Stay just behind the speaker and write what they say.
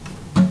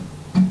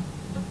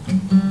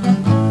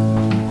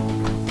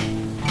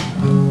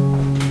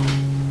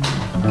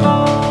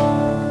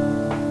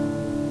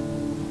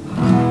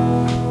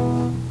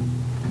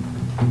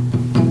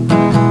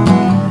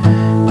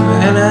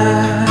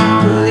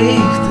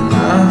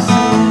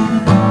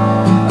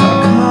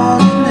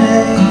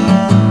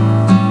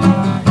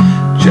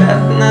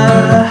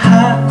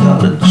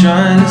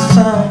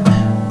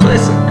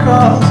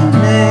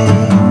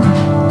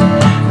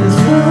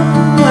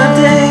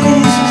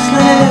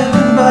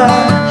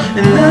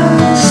And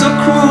love so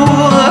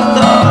cruel, I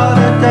thought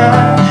I'd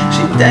die.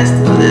 She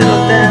danced a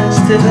little dance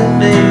till it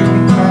made me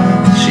cry.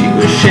 She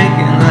was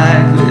shaking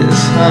like this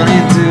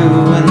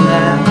honeydew and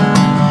that.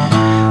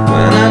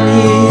 When I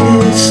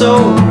needed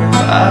soul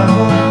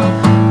revival,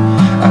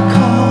 I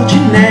called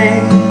your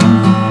name.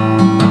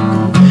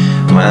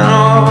 When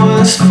all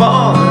was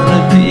falling to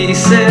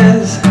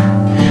pieces,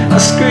 I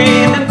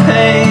screamed in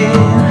pain.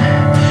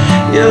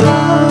 Your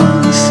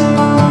love was so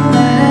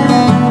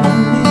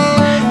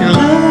your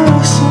love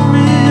was so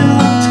real,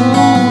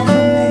 told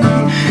me.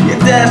 You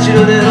danced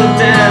your little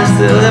dance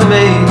till it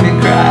made me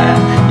cry.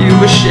 You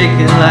were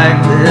shaking like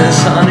this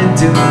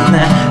honeydew and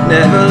that.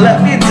 Never let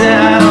me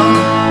down.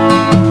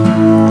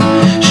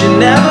 She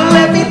never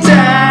let me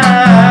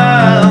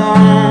down.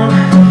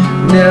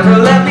 Never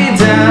let me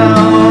down.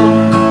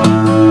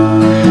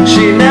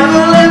 She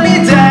never let me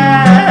down.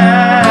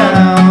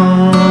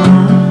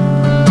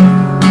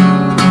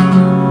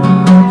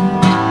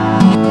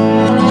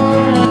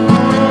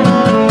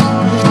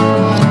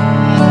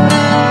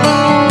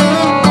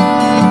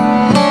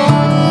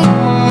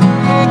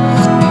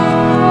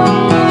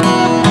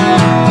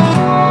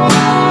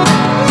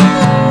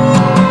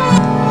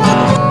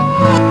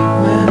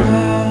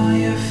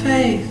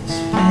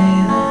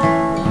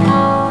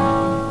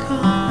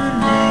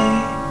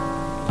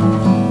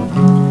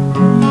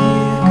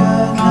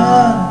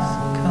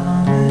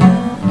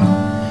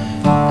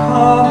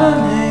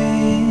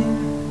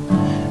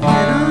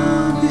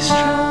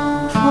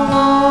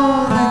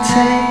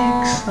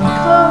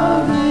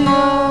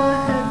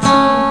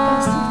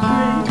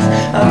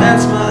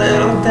 That's my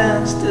little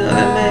dance till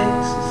it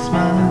makes you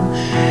smile.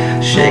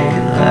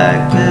 Shaking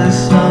like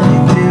this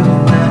honeydew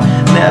and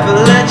I never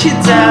let you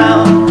down.